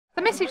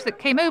message that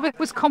came over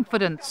was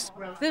confidence.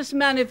 This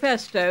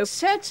manifesto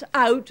sets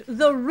out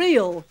the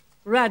real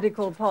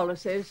radical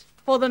policies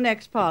for the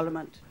next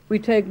Parliament. We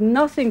take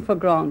nothing for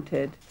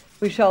granted.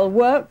 We shall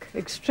work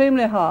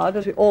extremely hard,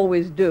 as we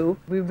always do.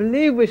 We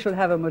believe we shall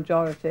have a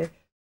majority.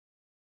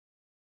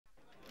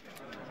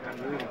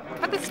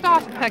 At the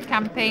start of her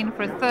campaign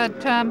for a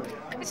third term,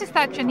 Mrs.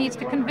 Thatcher needs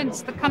to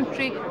convince the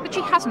country that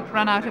she hasn't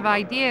run out of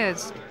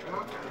ideas.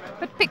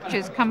 But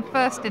pictures come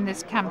first in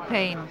this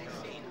campaign.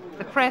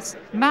 The press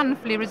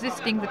manfully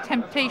resisting the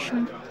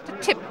temptation to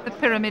tip the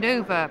pyramid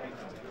over.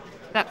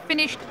 That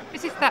finished,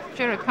 Mrs.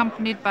 Thatcher,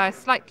 accompanied by a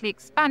slightly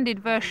expanded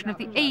version of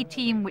the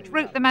A-team which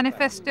wrote the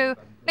manifesto,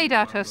 laid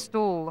out her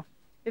stall.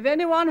 If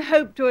anyone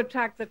hoped to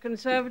attack the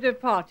Conservative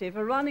Party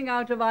for running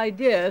out of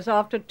ideas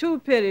after 2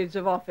 periods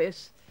of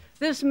office,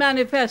 this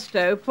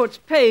manifesto puts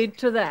paid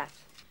to that.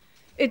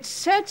 It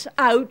sets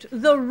out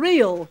the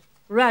real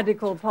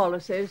radical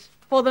policies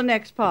for the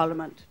next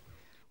Parliament.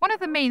 One of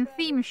the main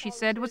themes, she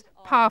said, was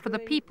power for the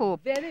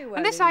people.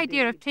 And this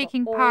idea of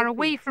taking power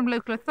away from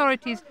local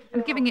authorities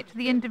and giving it to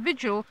the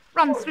individual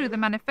runs through the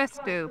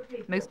manifesto,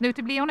 most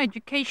notably on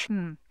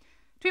education.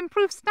 To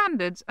improve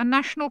standards, a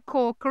national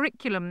core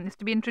curriculum is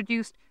to be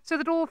introduced so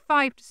that all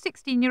 5 to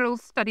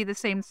 16-year-olds study the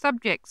same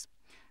subjects.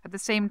 At the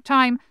same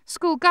time,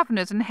 school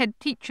governors and head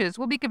teachers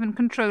will be given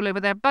control over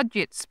their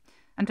budgets.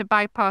 And to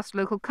bypass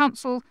local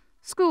councils,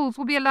 schools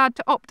will be allowed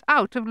to opt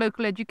out of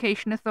local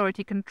education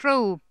authority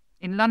control.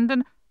 In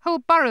London, whole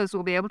boroughs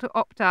will be able to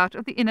opt out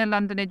of the Inner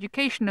London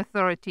Education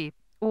Authority.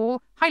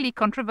 All highly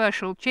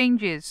controversial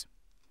changes.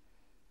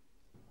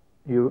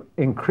 You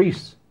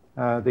increase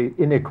the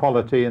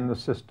inequality in the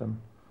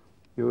system.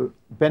 You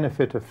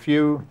benefit a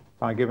few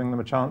by giving them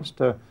a chance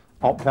to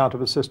opt out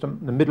of a system.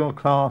 The middle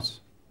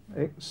class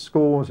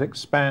scores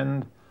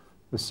expand,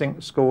 the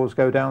sink scores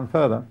go down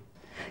further.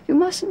 You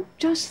mustn't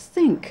just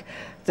think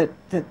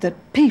that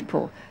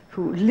people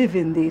who live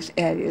in these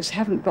areas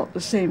haven't got the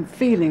same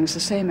feelings, the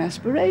same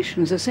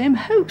aspirations, the same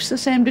hopes, the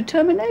same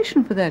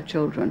determination for their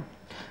children.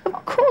 Of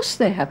course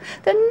they have.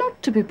 They're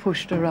not to be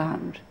pushed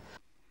around.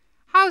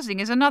 Housing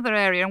is another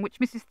area in which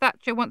Mrs.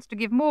 Thatcher wants to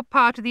give more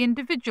power to the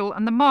individual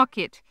and the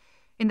market.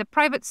 In the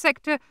private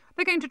sector,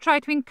 they're going to try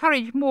to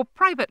encourage more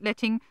private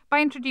letting by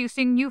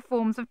introducing new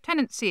forms of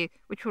tenancy,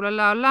 which will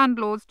allow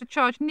landlords to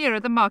charge nearer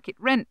the market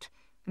rent.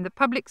 In the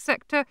public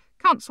sector,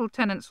 council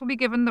tenants will be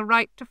given the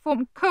right to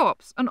form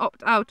co-ops and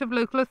opt out of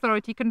local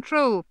authority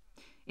control.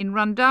 In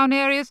run-down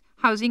areas,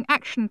 housing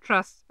action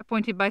trusts,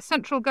 appointed by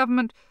central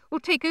government, will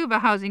take over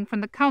housing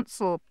from the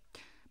council.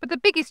 But the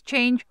biggest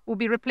change will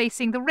be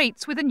replacing the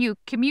rates with a new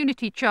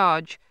community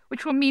charge,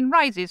 which will mean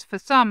rises for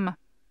some.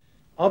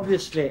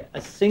 Obviously,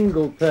 a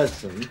single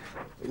person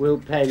will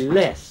pay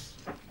less,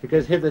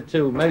 because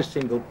hitherto most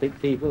single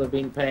people have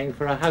been paying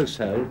for a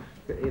household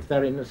if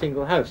they're in a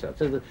single household.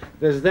 So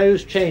there's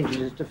those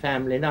changes to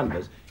family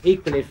numbers.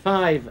 Equally,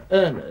 5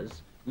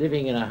 earners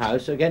living in a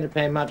house are going to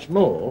pay much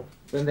more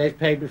than they've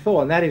paid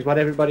before, and that is what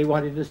everybody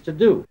wanted us to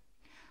do.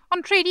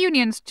 On trade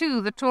unions too,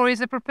 the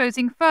Tories are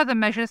proposing further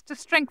measures to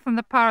strengthen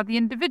the power of the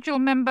individual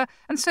member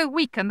and so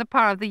weaken the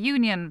power of the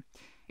union.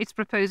 It's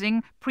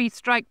proposing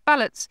pre-strike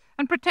ballots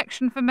and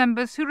protection for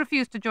members who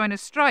refuse to join a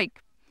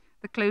strike.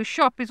 The closed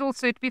shop is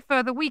also to be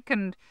further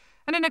weakened,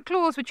 and in a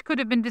clause which could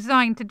have been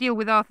designed to deal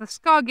with Arthur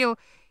Scargill,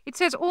 it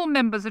says all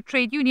members of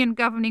trade union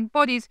governing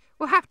bodies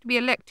will have to be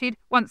elected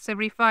once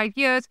every 5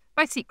 years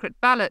by secret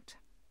ballot.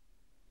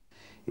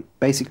 It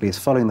basically is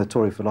following the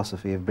Tory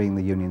philosophy of bringing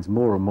the unions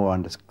more and more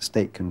under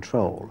state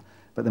control.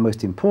 But the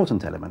most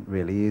important element,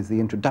 really, is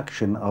the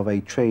introduction of a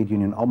trade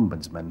union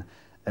ombudsman,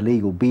 a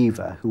legal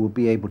beaver, who will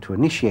be able to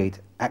initiate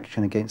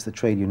action against the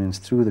trade unions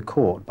through the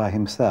court by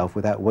himself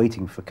without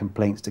waiting for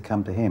complaints to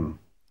come to him.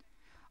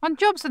 On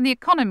jobs and the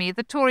economy,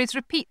 the Tories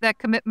repeat their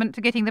commitment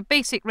to getting the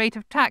basic rate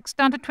of tax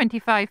down to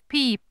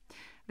 25p.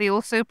 They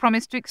also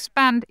promise to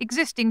expand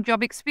existing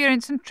job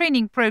experience and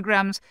training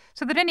programmes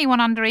so that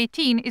anyone under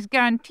 18 is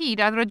guaranteed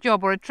either a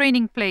job or a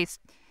training place.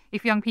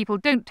 If young people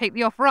don't take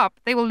the offer up,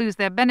 they will lose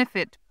their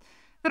benefit.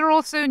 There are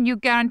also new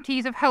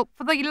guarantees of help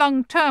for the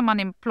long-term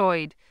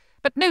unemployed,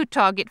 but no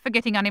target for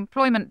getting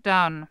unemployment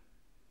down.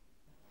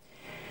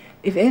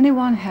 If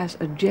anyone has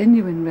a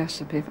genuine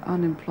recipe for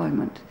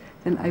unemployment,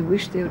 then I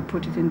wish they would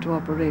put it into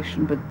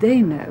operation. But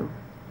they know,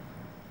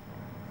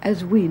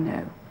 as we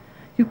know,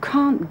 you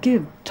can't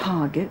give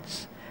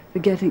targets for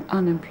getting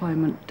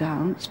unemployment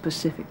down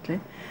specifically,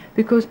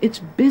 because it's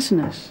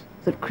business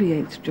that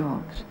creates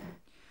jobs.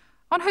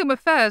 On home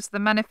affairs, the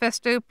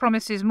manifesto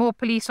promises more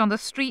police on the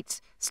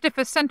streets,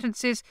 stiffer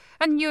sentences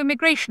and new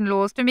immigration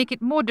laws to make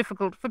it more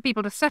difficult for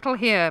people to settle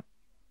here.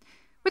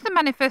 With the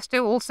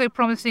manifesto also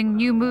promising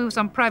new moves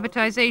on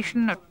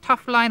privatisation, a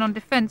tough line on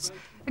defence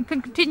and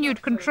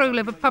continued control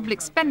over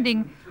public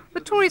spending, the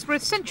Tories were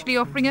essentially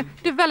offering a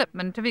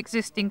development of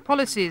existing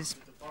policies.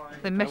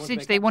 The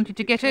message they wanted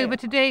to get over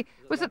today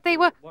was that they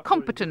were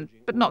competent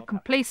but not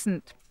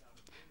complacent.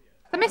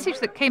 The message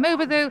that came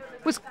over, though,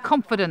 was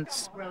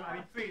confidence.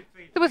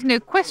 there was no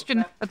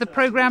question of the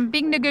programme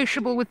being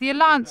negotiable with the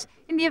Alliance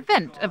in the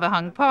event of a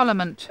hung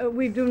Parliament.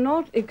 We do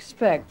not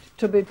expect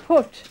to be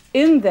put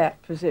in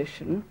that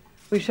position.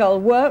 We shall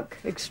work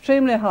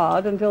extremely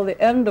hard until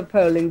the end of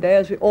polling day,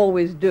 as we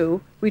always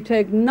do. We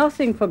take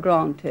nothing for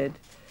granted.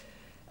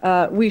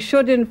 We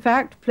should, in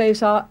fact,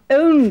 place our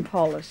own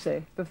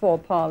policy before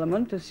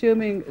Parliament,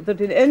 assuming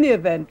that in any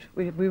event,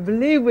 we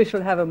believe we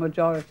shall have a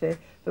majority,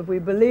 but we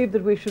believe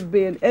that we should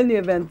be, in any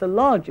event, the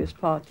largest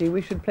party.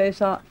 We should place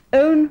our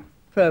own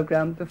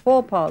programme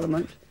before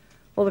Parliament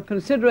for the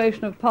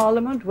consideration of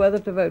Parliament, whether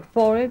to vote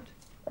for it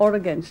or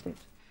against it.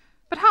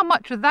 But how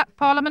much of that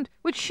Parliament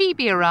would she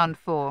be around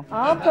for?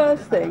 Our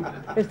first thing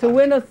is to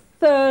win a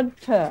third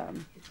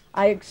term.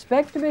 I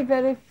expect to be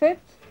very fit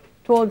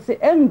towards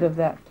the end of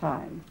that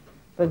time.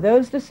 But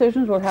those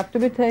decisions will have to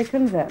be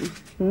taken then,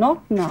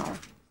 not now.